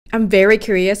I'm very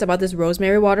curious about this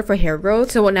rosemary water for hair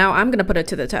growth, so now I'm gonna put it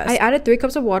to the test. I added 3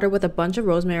 cups of water with a bunch of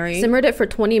rosemary, simmered it for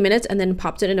 20 minutes, and then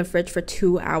popped it in the fridge for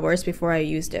 2 hours before I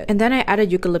used it. And then I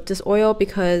added eucalyptus oil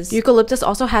because eucalyptus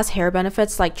also has hair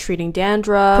benefits like treating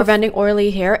dandruff, preventing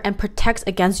oily hair, and protects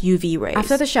against UV rays.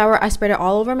 After the shower, I sprayed it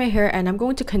all over my hair, and I'm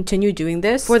going to continue doing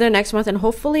this for the next month, and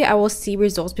hopefully I will see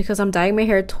results because I'm dyeing my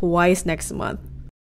hair twice next month.